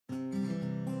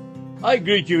I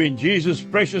greet you in Jesus'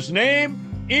 precious name.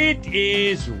 It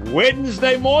is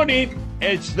Wednesday morning.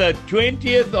 It's the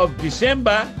 20th of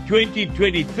December,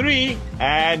 2023,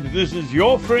 and this is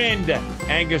your friend,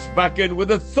 Angus Buchan,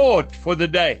 with a thought for the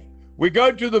day. We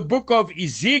go to the book of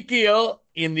Ezekiel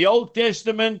in the Old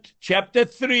Testament, chapter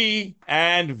 3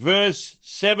 and verse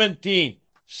 17.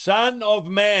 Son of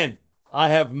man, I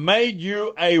have made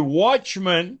you a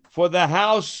watchman for the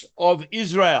house of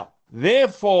Israel.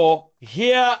 Therefore,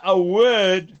 hear a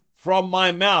word from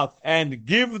my mouth and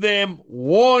give them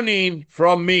warning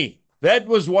from me. That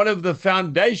was one of the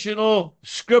foundational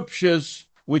scriptures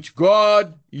which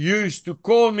God used to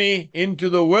call me into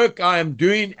the work I am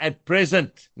doing at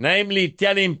present, namely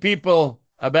telling people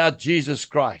about Jesus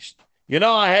Christ. You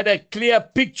know, I had a clear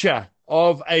picture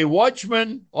of a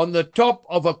watchman on the top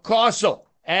of a castle,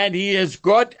 and he has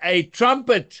got a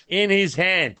trumpet in his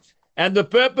hand. And the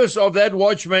purpose of that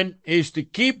watchman is to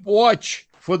keep watch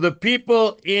for the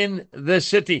people in the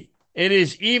city. It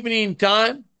is evening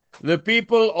time. The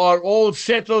people are all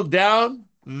settled down.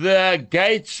 The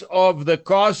gates of the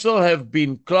castle have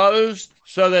been closed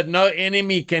so that no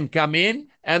enemy can come in.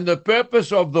 And the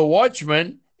purpose of the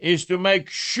watchman is to make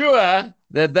sure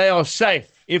that they are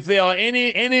safe. If there are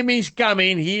any enemies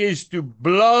coming, he is to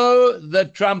blow the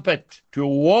trumpet to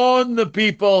warn the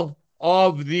people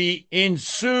of the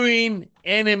ensuing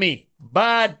enemy.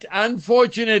 But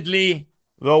unfortunately,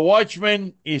 the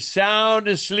watchman is sound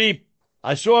asleep.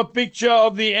 I saw a picture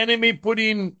of the enemy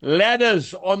putting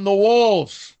ladders on the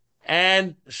walls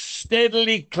and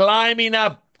steadily climbing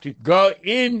up to go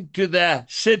into the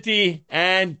city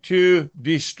and to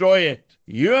destroy it.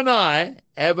 You and I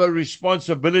have a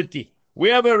responsibility. We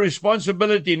have a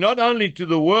responsibility not only to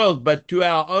the world, but to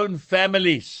our own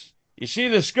families. You see,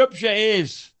 the scripture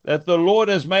is that the Lord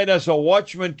has made us a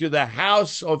watchman to the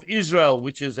house of Israel,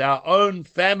 which is our own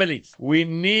families. We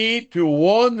need to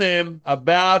warn them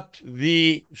about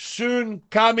the soon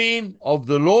coming of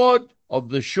the Lord, of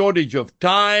the shortage of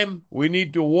time. We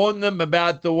need to warn them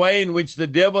about the way in which the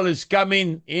devil is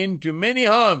coming into many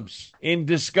homes in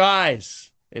disguise.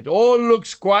 It all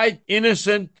looks quite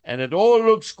innocent and it all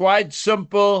looks quite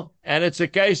simple, and it's a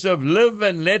case of live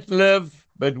and let live.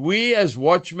 But we as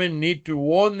watchmen need to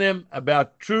warn them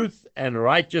about truth and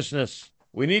righteousness.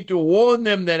 We need to warn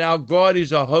them that our God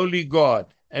is a holy God,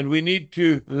 and we need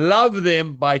to love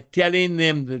them by telling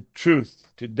them the truth.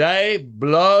 Today,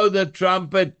 blow the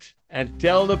trumpet and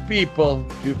tell the people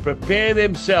to prepare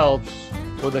themselves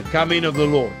for the coming of the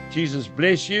Lord. Jesus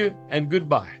bless you, and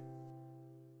goodbye.